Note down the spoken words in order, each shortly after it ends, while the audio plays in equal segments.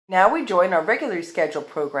Now we join our regularly scheduled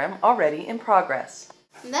program already in progress.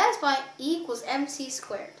 And that is why E equals mc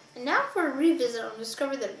squared. And now for a revisit on the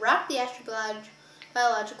discovery that rocked the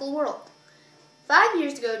astrobiological world. 5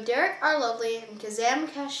 years ago, Derek R. Lovely and Kazem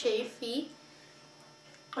Kashafi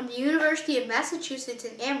of the University of Massachusetts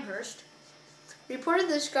in Amherst reported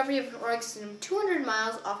the discovery of an organism 200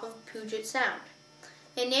 miles off of Puget Sound.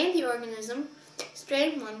 They named the organism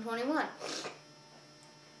Strain 121.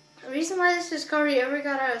 The reason why this discovery ever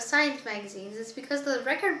got out of science magazines is because of the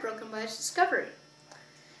record broken by its discovery.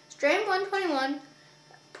 Strain 121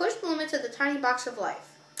 pushed the limits of the tiny box of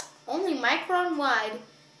life. Only micron wide,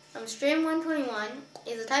 Strain 121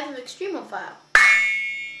 is a type of extremophile.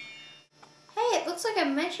 Hey, it looks like I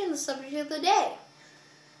mentioned the subject of the day.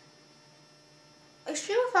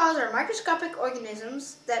 Extremophiles are microscopic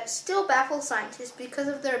organisms that still baffle scientists because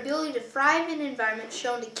of their ability to thrive in environments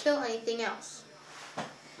shown to kill anything else.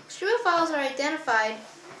 Extremophiles are identified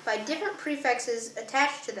by different prefixes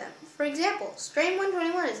attached to them. For example, Strain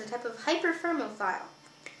 121 is a type of hyperthermophile.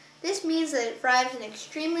 This means that it thrives in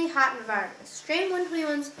extremely hot environments. Strain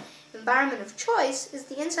 121's environment of choice is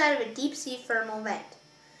the inside of a deep-sea thermal vent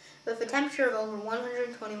with a temperature of over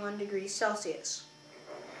 121 degrees Celsius.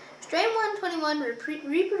 Strain 121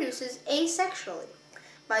 reproduces asexually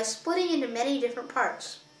by splitting into many different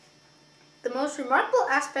parts. The most remarkable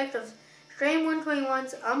aspect of Strain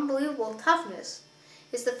 121's unbelievable toughness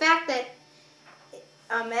is the fact that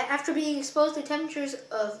after being exposed to temperatures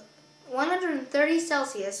of 130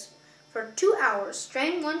 Celsius for 2 hours,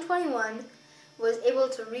 Strain 121 was able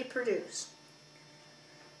to reproduce.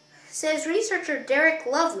 Says researcher Derek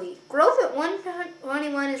Lovely, growth at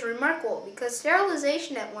 121 is remarkable because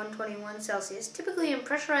sterilization at 121 Celsius, typically in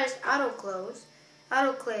pressurized autoclaves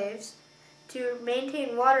to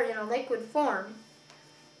maintain water in a liquid form,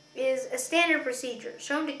 is a standard procedure,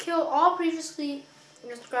 shown to kill all previously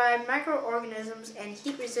described microorganisms and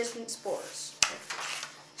heat-resistant spores.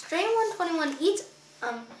 Strain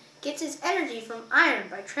 121 gets its energy from iron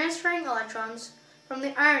by transferring electrons from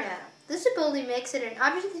the iron atom. This ability makes it an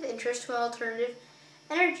object of interest to alternative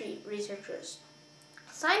energy researchers.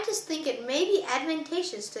 Scientists think it may be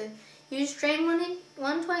advantageous to use Strain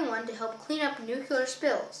 121 to help clean up nuclear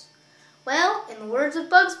spills. Well, in the words of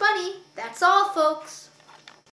Bugs Bunny, that's all, folks.